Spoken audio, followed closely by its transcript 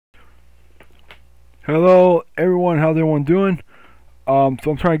Hello everyone, how's everyone doing? So I'm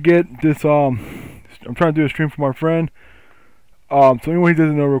trying to get this I'm trying to do a stream for my friend. So anyone who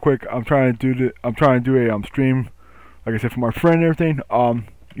doesn't know real quick, I'm trying to do a stream, like I said, for my friend and everything.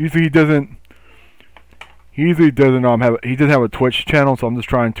 Usually he doesn't have a Twitch channel, so I'm just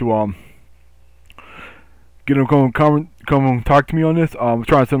trying to get him come talk to me on this. I'm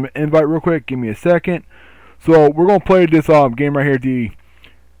trying to send him an invite real quick. Give me a second. So we're gonna play this game right here.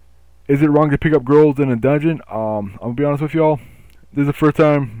 Is it wrong to pick up girls in a dungeon? I'm gonna be honest with y'all. This is the first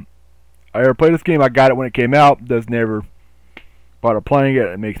time I ever played this game. I got it when it came out. Just never bothered playing it.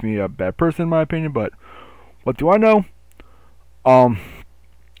 It makes me a bad person in my opinion. But what do I know?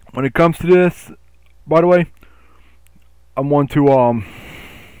 When it comes to this, by the way, I'm one to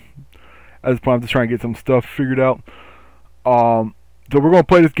at this point I'm just trying to get some stuff figured out. So we're gonna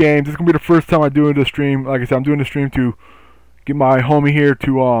play this game. This is gonna be the first time I'm doing this stream. Like I said, I'm doing the stream to get my homie here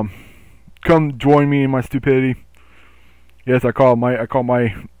to come join me in my stupidity. Yes, I call my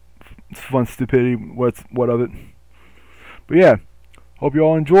fun stupidity. What of it? But yeah, hope you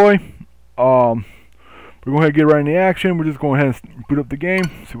all enjoy. We're going to get right in the action. We're just going ahead and boot up the game,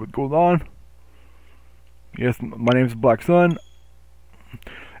 see what goes on. Yes, my name is Black Sun.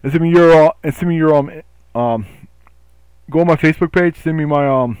 Assuming you're go on my Facebook page.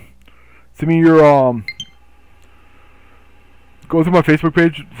 Go to my Facebook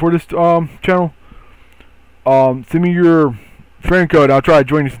page for this channel. Send me your friend code. I'll try to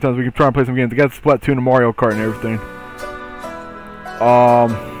join you sometimes. We can try and play some games. I got Splatoon and Mario Kart and everything.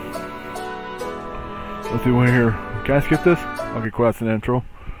 Let's see one here. Can I skip this? Okay, cool. That's an intro.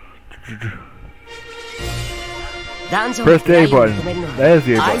 Press the A button. That is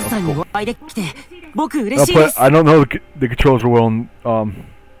the A button. Cool. I don't know the controls are well on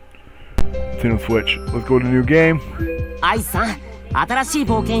Nintendo Switch. Let's go to the new game. I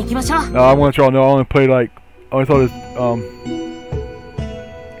want y'all to know I only played I only saw this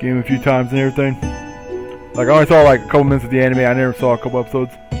game a few times and everything. Like I only saw like a couple minutes of the anime. I never saw a couple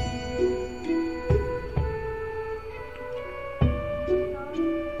episodes.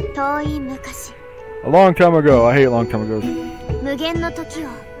 A long time ago. I hate long time ago.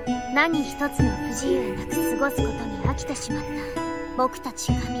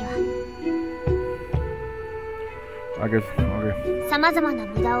 I guess, okay. 様々な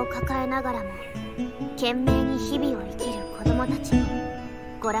無駄を抱えながらも懸命に日々を生きる子供たちに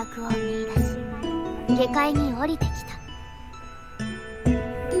娯楽を見出し下界に降りてきた。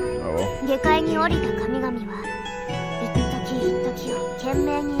下界に降りた神々は一時一時を懸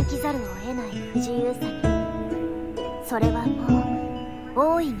命に生きざるを得ない不自由さにそれはもう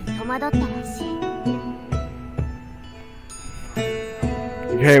大いに戸惑ったらしい。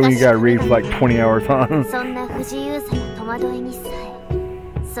 Hey, when you gotta read for like 20 hours, huh? そんな不自由さや戸惑いにさえ、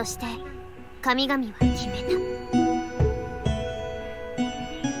そして神々は決めた。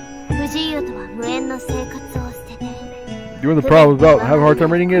不自由とは無縁の生活を捨てて。Doing the problem about having a hard time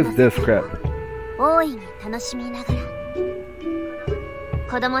reading is this crap. 大いに楽しみながら、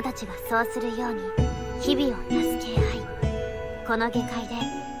子供たちがそうするように日々を助け合い、この下界で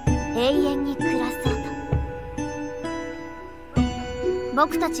永遠に暮らそうと。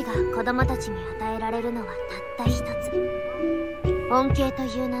 僕たちが子供たちに与えられるのはたった一つ恩恵と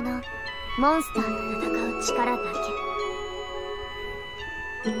いう名のモンスターと戦う力だ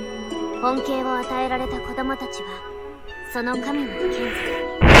け恩恵を与えられた子供たちはその神の剣士フ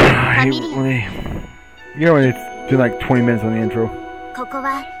ァミリア You know when it's been like 20 minutes on the intro. ここ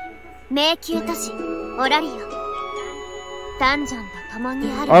は迷宮都市オラリオダンジョンと共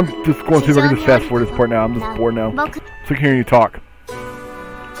にある I'm just going to see if I can just fast forward this part now. I'm just bored now. Sick of hearing you talk.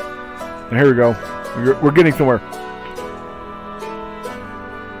 And here we go. We're getting somewhere.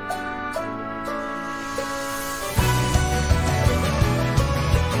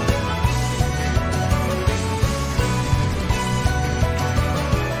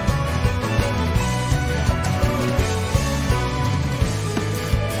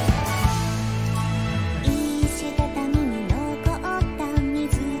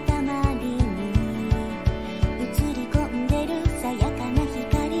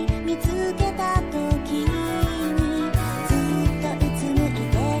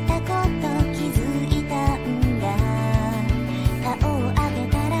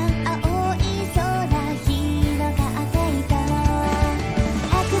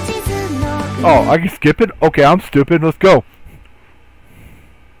 Oh, I can skip it? Okay, I'm stupid. Let's go.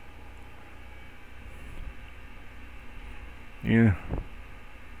 Yeah.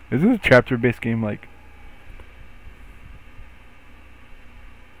 Is this a chapter-based game like...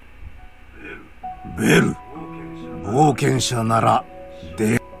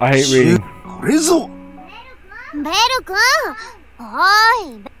 I hate reading. ベル君、お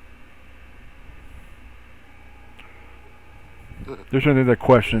ーい。 There's something that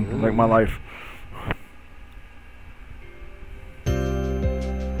question, like my life.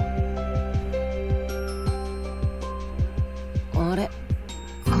 あれ、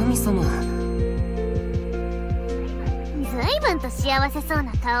神様。ずいぶんと幸せそう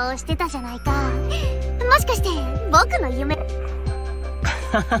な顔をしてたじゃないか。もしかして僕の夢。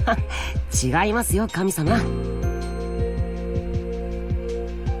違いますよ、神様。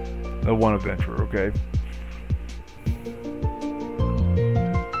The one adventure, okay.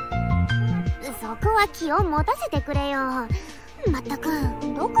 そこは気を持たせてくれよ。まったく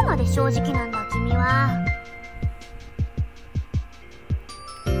どこまで正直なんだ君は。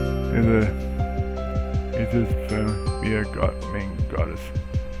Is this family be a god, main goddess?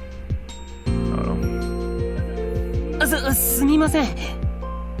 I don't know. すみません。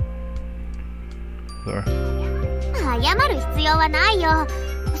Sorry. 謝る必要はないよ。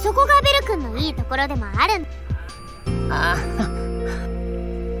そこがベル君のいいところでもある。あ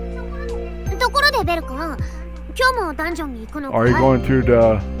ところでベル君、今日もダンジョンに行くのかい？ Are you going to the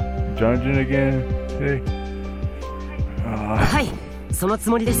dungeon again today? はい、その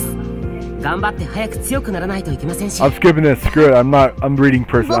つもりです。頑張って早く強くならないといけませんし。 I'm skipping this. Screw it. I'm reading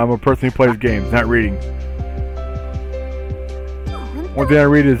person. I'm a person who plays games, not reading. One thing I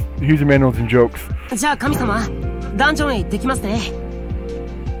read is user manuals and jokes. じゃあ神様、ダンジョンへ行ってきますね。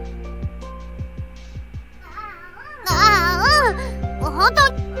本当。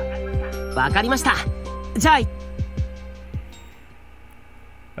わかりました。じゃあ。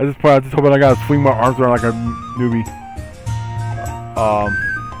 At this point, I just hope I gotta swing my arms around like a newbie.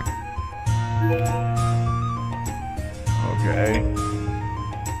 Okay.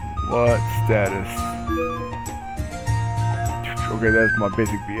 What status? Okay, that's my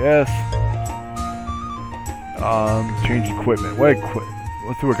basic BS. Change equipment. What equipment?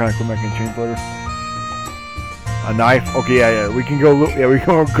 Let's see what kind of equipment I can change later. A knife? Okay, yeah. We can go. Yeah, we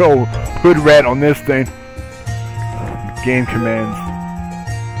can go hood rat on this thing. Game commands.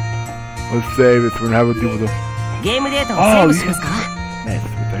 Let's save it. So we're gonna have to do with the. ゲームデータをセーブしますか？ Nice.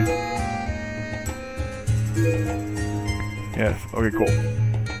 Good thing. Yes. Okay. Cool.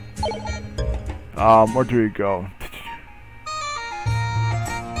 Where do we go?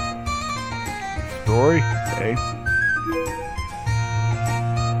 Story. Okay.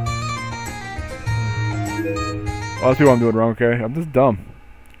 Oh, I see what I'm doing wrong. Okay, I'm just dumb.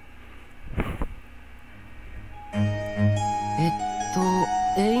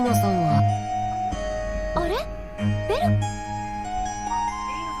 エリナさんは。あれ？ベル？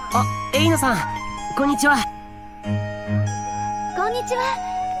あ、エリナさん、こんにちは。こんにちは。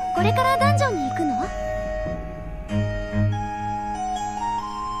これからダンジョンに行くの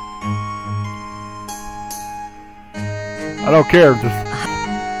？I don't care. Just.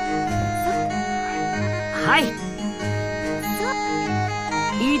 はい。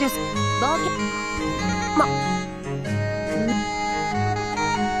いいです。冒険。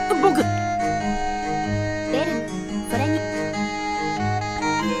僕。ベル、それに。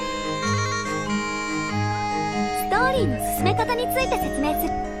ストーリーの進め方について説明する。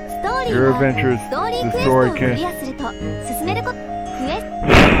ストーリー Your は adventures. ストーリー The クエスト story をク can リアすると進めること。クエス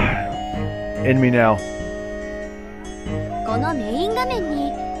end me now. このメイン画面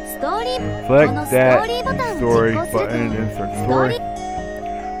にストーリー、こ Select のストーリー that ボタンを story 実行すると button and insert ストー story. リー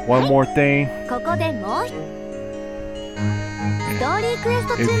One more thing. ここでもう一ストーリークエス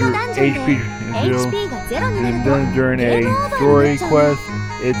ト If 中 your のダンジョン HP で is HP がゼロにな been ると done during ゲー a ムオーバーに story なっちゃうの。 quest,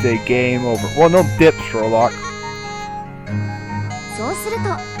 it's a game over. Well, no dip, Sherlock. そうすると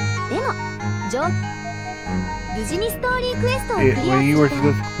でも無事にストーリークエストをクリア When you す wish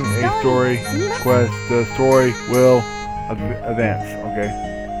る to と complete a story quest, the story will advance. Okay.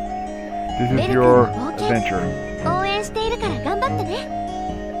 This is your adventure. 応援しているから頑張ってね。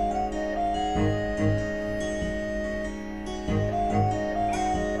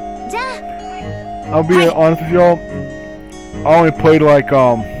じゃあ I'll be honest with y'all. I only played like I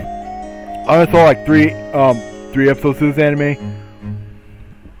only saw like three episodes of this anime.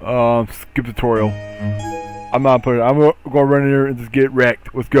 Skip tutorial. I'm not putting. I'm gonna run in here and just get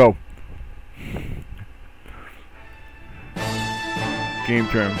wrecked. Let's go. Game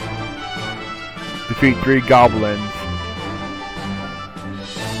terms. Defeat 3 goblins.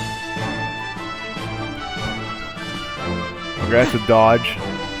 Okay, that's a dodge.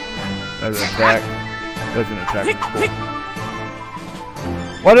 That's an attack. That's an attack. Cool.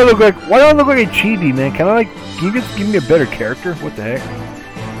 Why do I look like? Why do I look like a chibi, man? Can I like? Can you just give me a better character? What the heck?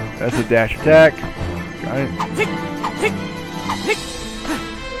 That's a dash attack. Got it.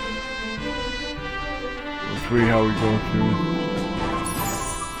 wait, how we go through?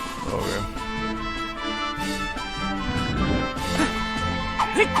 Okay.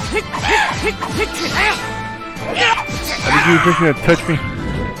 I think you were thinking to touch me.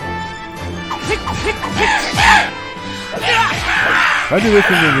 If I do this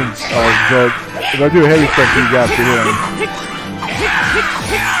and then, if I do a heavy stuff, you got to hit him.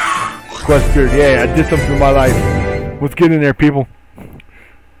 Quest Spirit, yeah, I did something in my life. Let's get in there, people.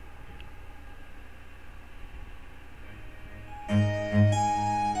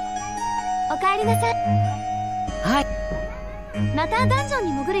 Hi. またダンジョン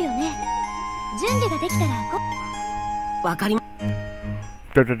に潜るよね。準備ができたらわかりま。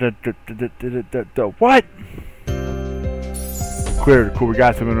What? Clear, cool, we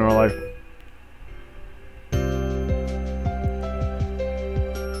got something in our life.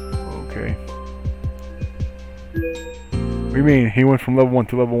 Okay. What do you mean? He went from level 1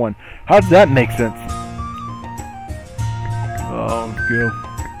 to level 1. How does that make sense? Oh, skill.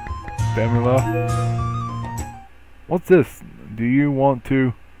 Pamela. What's this? Do you want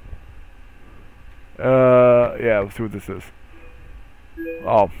to? Yeah, let's see what this is.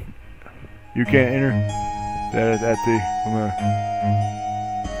 Oh, you can't enter. That at the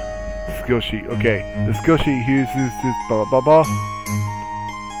skill sheet. Okay, the skill sheet uses this blah blah blah.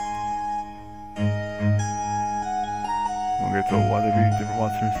 Okay, so why there be different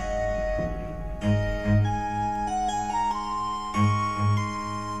monsters?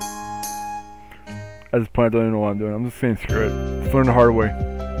 At this point, I don't even know what I'm doing. I'm just saying screw it. Let's learn the hard way.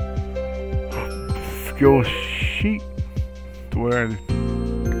 Skill sheet. To where?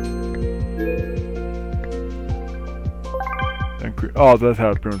 Oh, that's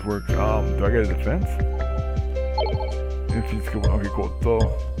how it pretty much works. Do I get a defense? If you skill, okay, cool. So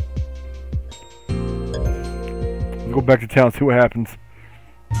let's go back to town, see what happens.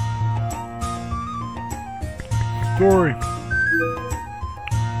 Story.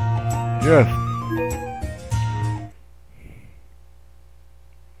 Yes.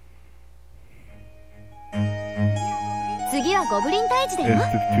 It's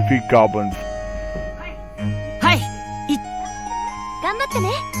to defeat goblins.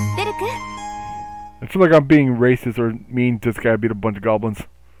 I feel like I'm being racist or mean to this guy beat a bunch of goblins.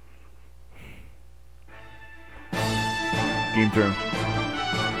 Game turn.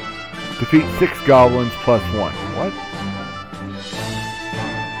 Defeat 6 goblins plus 1. What?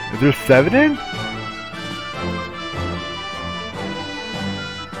 Is there 7 in?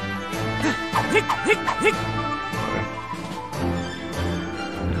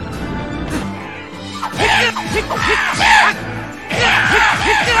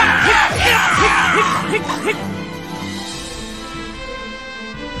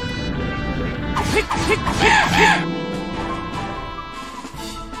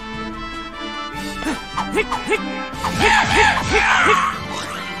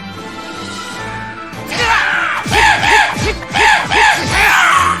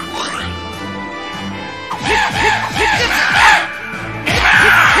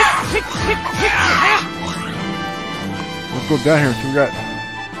 Let's go down here and see what we got.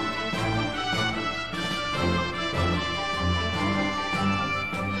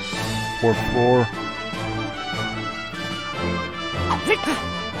 Fourth floor.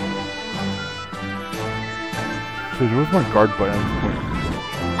 So where's my guard button at this point?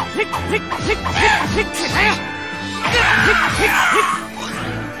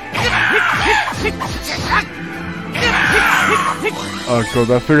 So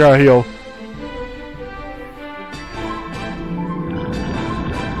that's figure out heal.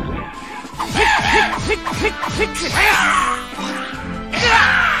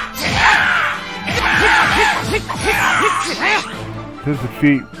 This is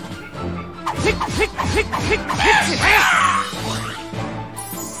defeat.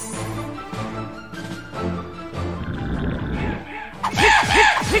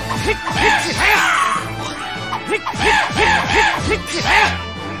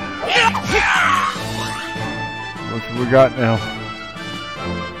 What's we got now?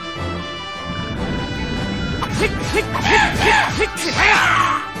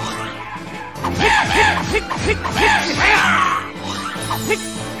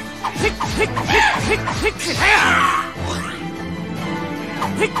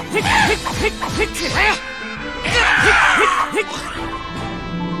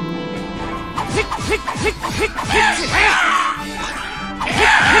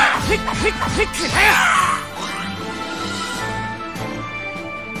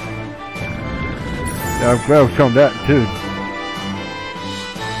 Yeah, I'm glad we found that too.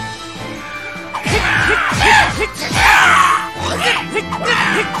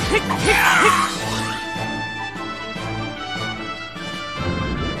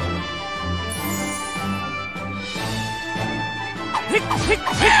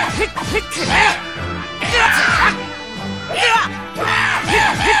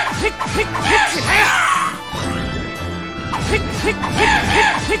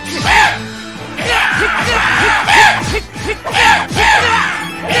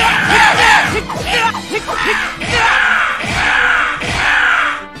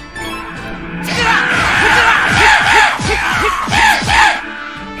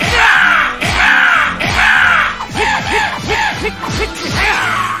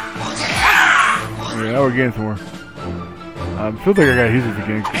 Yeah, now we're getting somewhere. Feels like I gotta use this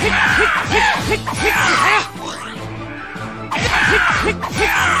again.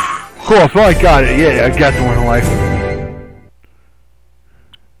 Cool, so I got it. Yeah, I got the one in life.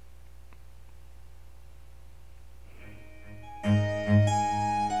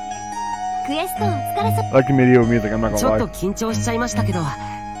 クエストお疲れ様。 I like the medieval music, I'm not ちょ gonna っと lie. 緊張しちゃいましたけど、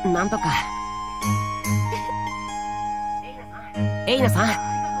なんとか。エイナさん、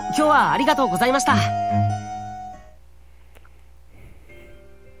今日はありがとうございました。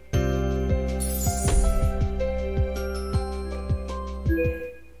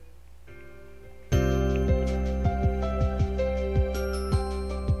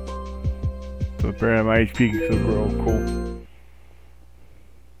So apparently my HP can still grow. Cool.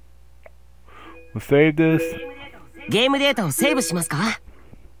 We'll save this. ゲームデータをセーブしますか？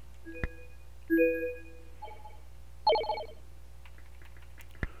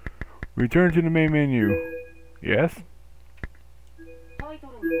 Return to the main menu. Yes?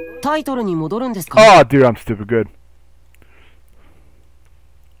 タイトルに戻るんですか？ Oh, dude, I'm stupid good.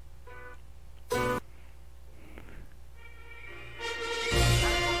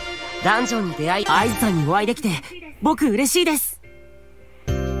 ダンジョンに出会い、アイズさんにお会いできて、僕嬉しいです。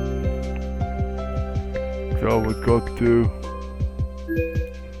 So we'll go to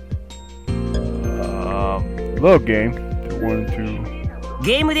load game. 1, 2.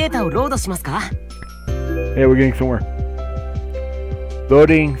 ゲームデータをロードしますか？ Hey, we're getting somewhere.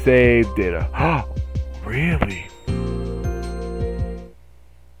 Loading save data. Really?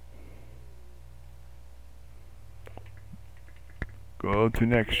 Go to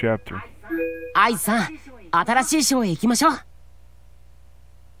next chapter. アイズさん、新しい章へ行きましょう。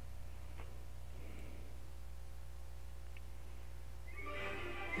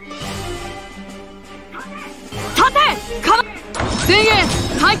立て！前衛！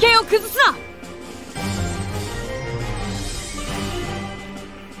体型を崩すな！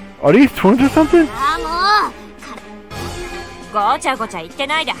 Are these twins or something? ああもうごちゃごちゃ言って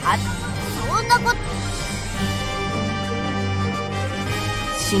ないではそんなこと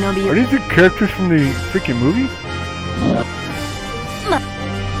忍び Are these the characters from the freaking movie?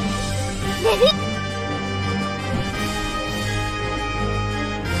 レビ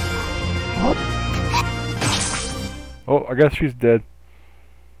Oh, I guess she's dead.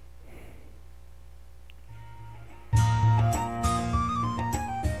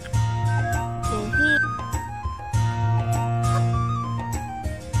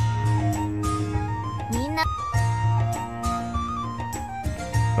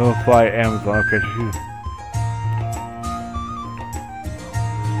 Oh, fly Amazon. Okay, she's.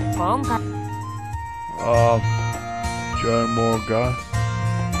 今回 John Morgan.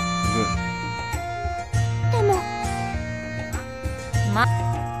 でもま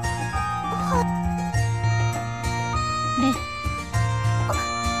レ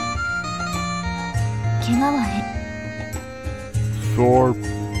怪我は Sword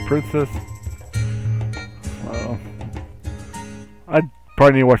Princess. I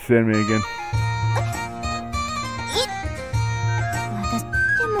probably need to watch the anime again. 私で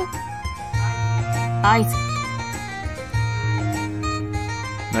もアイズ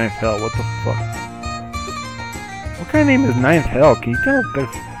Ninth Hell, what the fuck? What kind of name is Ninth Hell? Can you tell us?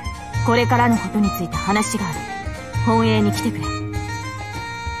 これからのことについて話がある本営に来てくれ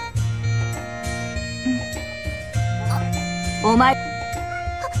お前は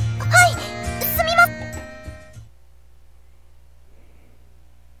いすみま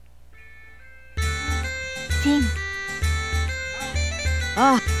フィン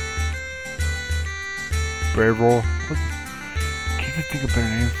ああ Brave Roll. What? Can you just think of better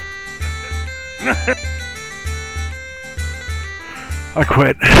names? I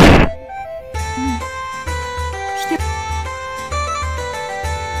quit. 来て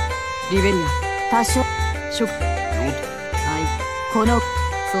リベリア多少ショックこの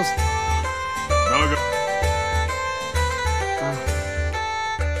そして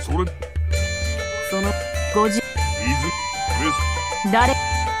それその50水クエス誰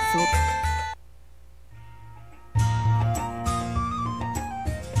そう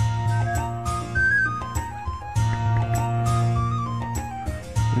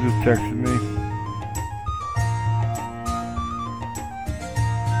texted me.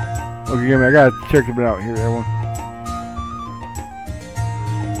 Okay, give me. I gotta check it out here, everyone.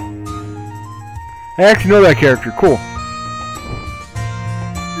 I actually know that character. Cool.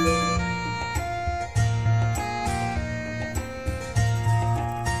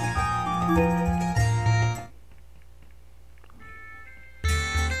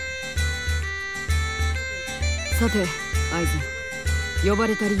 Sate, Aizen. 呼ば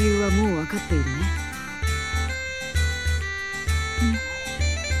れた理由はもう分かっているね。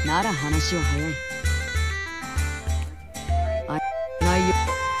なら話は早い。内容。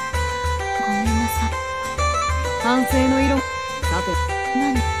ごめんなさい。反省の色。さて。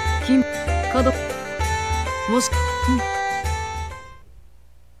何？金。角。もし。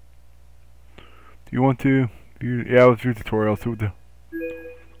Do you want to? Yeah, let's do tutorial. So the.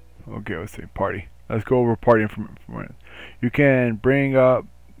 Okay, let's see. Party. Let's go over party information. You can bring up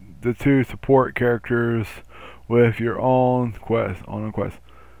the 2 support characters with your own quest.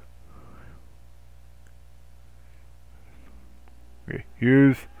 Okay,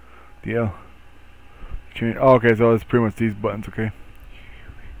 use the change. Oh, okay, so it's pretty much these buttons. Okay,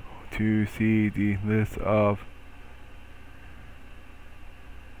 to see the list of.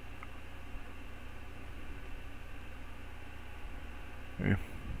 Okay.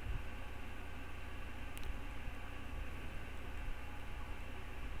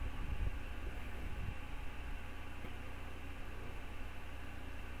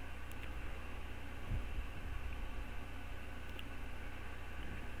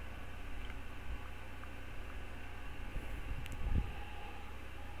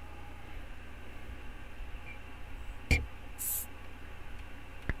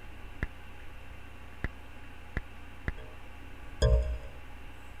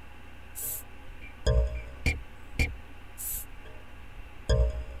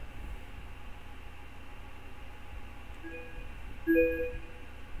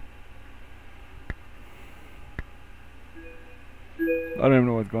 I don't even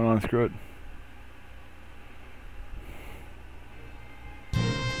know what's going on. Screw it.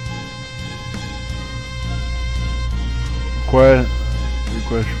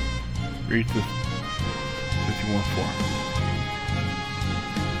 Request. Reach this 51-4.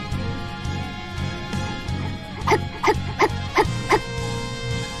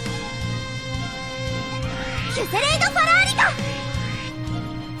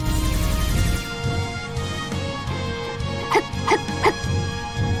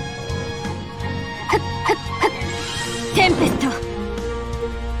 Tempest.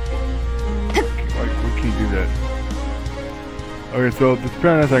 Why can't you do that? Okay, so the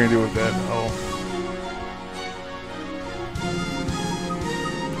apparently I can do with that. Oh.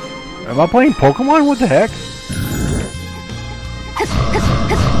 Am I playing Pokemon? What the heck?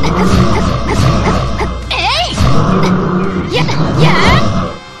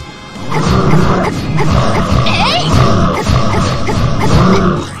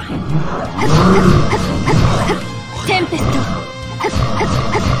 Tempest.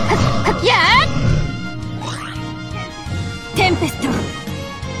 Tempest.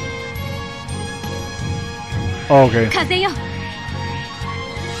 Oh, okay. 風よ。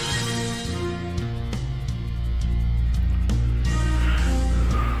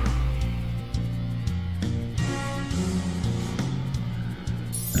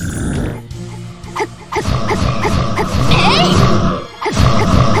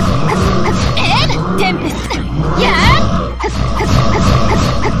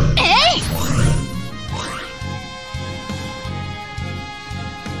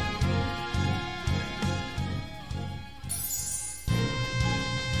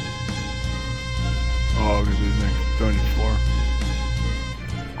Oh, this is next dungeon floor.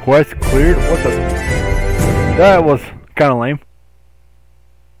 Quest cleared? What the? That was kind of lame.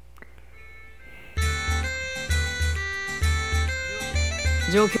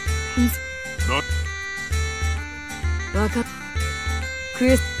 Joke. Waka.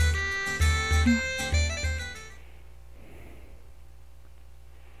 Quest.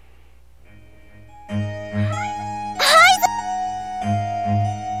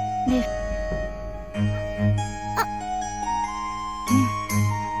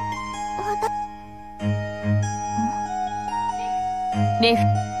レフ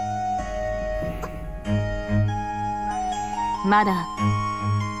まだ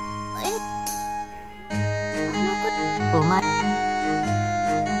お前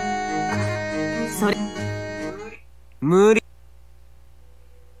それ無理。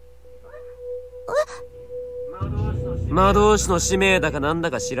魔導士の使命だかなん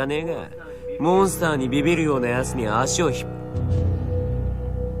だか知らねえが、モンスターにビビるようなやつに足を引っ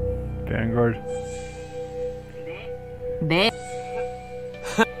Vanguard.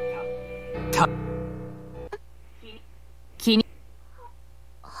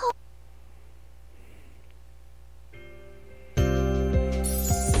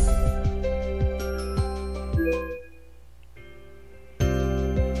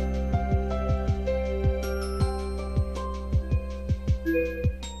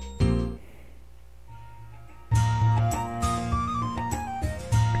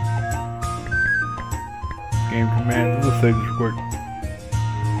 Game command. Let's save this real quick.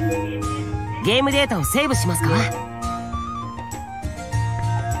 ゲームデータをセーブしますか？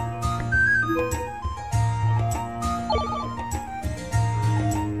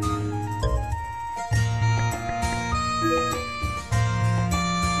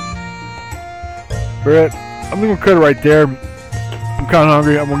 Alright, I'm gonna cut it right there. I'm kind of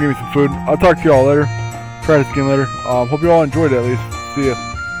hungry. I'm gonna give me some food. I'll talk to you all later. Try this again later. Hope you all enjoyed it at least. See ya.